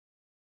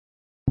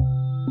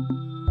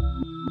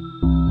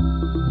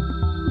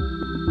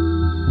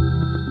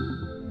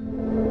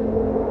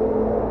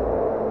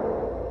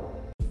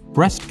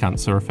Breast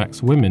cancer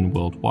affects women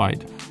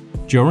worldwide.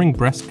 During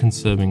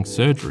breast-conserving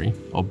surgery,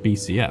 or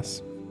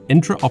BCS,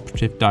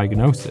 intraoperative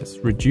diagnosis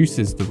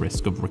reduces the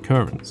risk of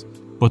recurrence,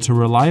 but a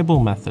reliable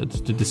method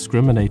to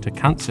discriminate a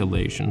cancer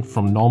lesion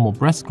from normal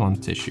breast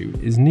gland tissue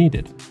is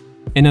needed.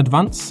 In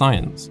advanced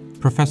science,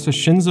 Professor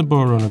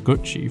Shinzaburo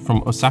Noguchi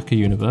from Osaka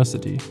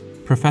University,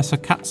 Professor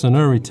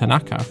Katsunori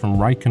Tanaka from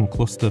Riken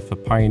Cluster for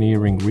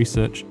Pioneering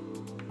Research,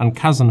 and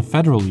Kazan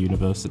Federal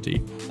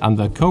University and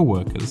their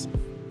co-workers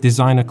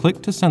design a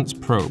click-to-sense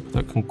probe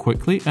that can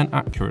quickly and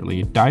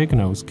accurately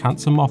diagnose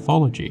cancer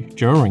morphology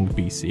during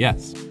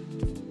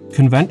BCS.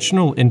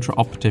 Conventional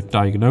intraoperative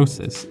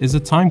diagnosis is a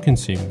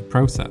time-consuming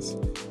process,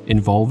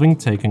 involving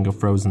taking a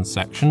frozen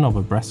section of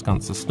a breast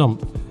cancer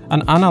stump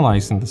and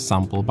analysing the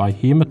sample by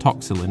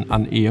hematoxylin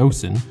and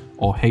eosin,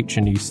 or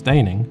H&E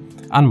staining,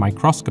 and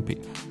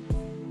microscopy.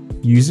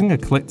 Using a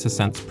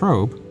click-to-sense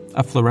probe,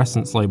 a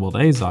fluorescence-labelled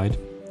azide,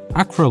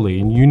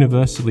 acrolein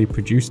universally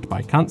produced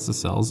by cancer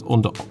cells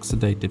under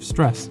oxidative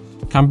stress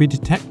can be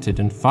detected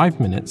in 5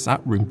 minutes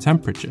at room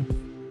temperature.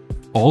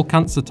 All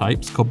cancer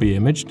types could be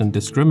imaged and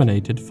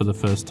discriminated for the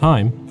first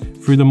time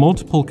through the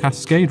multiple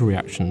cascade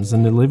reactions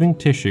in the living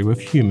tissue of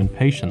human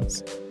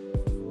patients.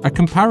 A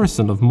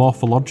comparison of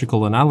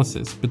morphological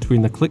analysis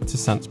between the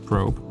click-to-sense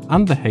probe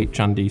and the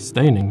H&E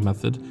staining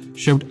method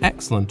showed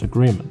excellent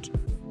agreement.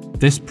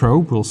 This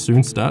probe will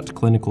soon start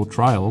clinical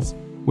trials,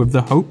 with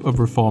the hope of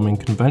reforming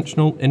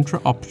conventional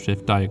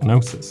intraoperative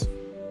diagnosis.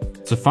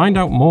 To find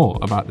out more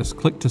about this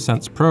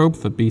click-to-sense probe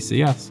for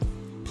BCS,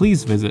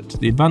 please visit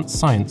the Advanced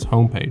Science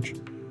homepage.